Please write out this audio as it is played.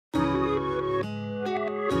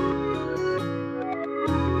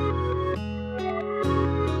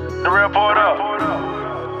real pulled up.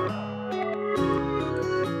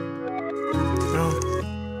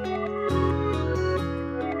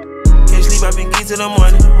 Can't sleep, I been geek till the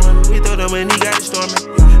morning. We throw them and he got it storming.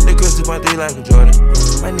 The crystal my three like a Jordan.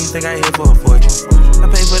 My niece think I hit for a fortune. I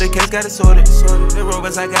pay for the case, got it sorted. The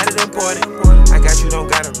robots, I got it imported. I got you, don't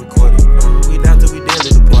gotta record it. We down till we dead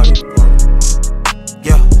at the party.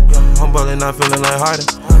 Yeah, I'm ballin', I'm feeling like Harden.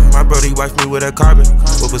 My brody watched me with a carbon.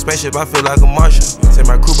 With a spaceship, I feel like a Martian. Say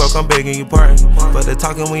my crew broke, I'm begging you pardon. But the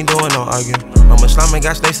talking, we ain't doing no arguing. I'm a slime and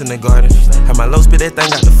got snakes in the garden. Have my low spit, that thing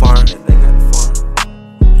got the foreign.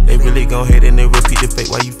 They really gon' hate and they repeat the fake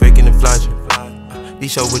while you faking and flogging.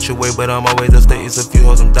 These show with your way, but I'm always upstate. It's a few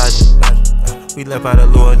hoes I'm dodging. We left out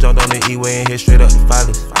of Lure and jumped on the E-way and hit straight up the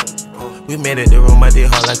fathers. We made it the room, I did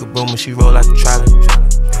hard like a broom and she roll like a trolley.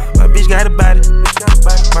 My bitch got a body,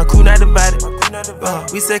 my crew not divided.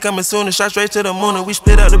 We said coming soon and shot straight to the moon and we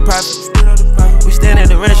split up the profits. We stand at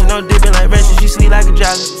the ranch and no dipping like ranches, she sleep like a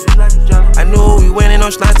jolly. I knew we went in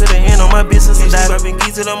on slide to the end on my business and died. I've been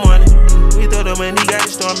geek till the morning. We throw them and he got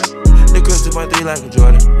it storming. The crystal my three like a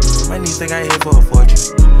Jordan. My niece think I hit for a fortune.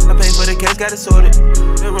 I pay for the case, got it sorted.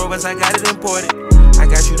 The robots, I got it imported. I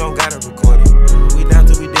got you, don't gotta